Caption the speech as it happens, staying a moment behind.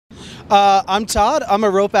I'm Todd. I'm a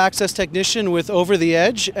rope access technician with Over the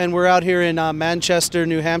Edge, and we're out here in Manchester,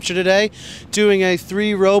 New Hampshire today doing a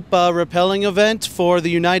 3-rope rappelling event for the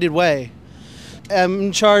United Way. I'm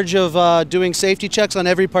in charge of doing safety checks on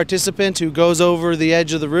every participant who goes over the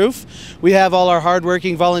edge of the roof. We have all our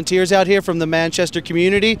hardworking volunteers out here from the Manchester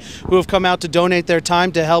community who have come out to donate their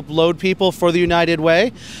time to help load people for the United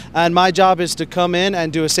Way. And my job is to come in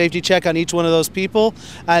and do a safety check on each one of those people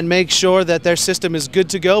and make sure that their system is good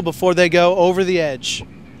to go before they go over the edge.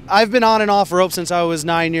 I've been on and off rope since I was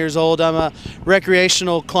 9 years old. I'm a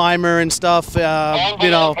recreational climber and stuff,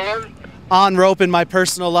 on rope in my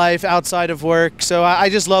personal life outside of work. So I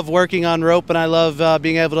just love working on rope, and I love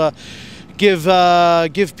being able to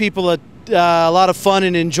give people a lot of fun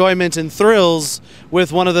and enjoyment and thrills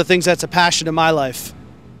with one of the things that's a passion in my life.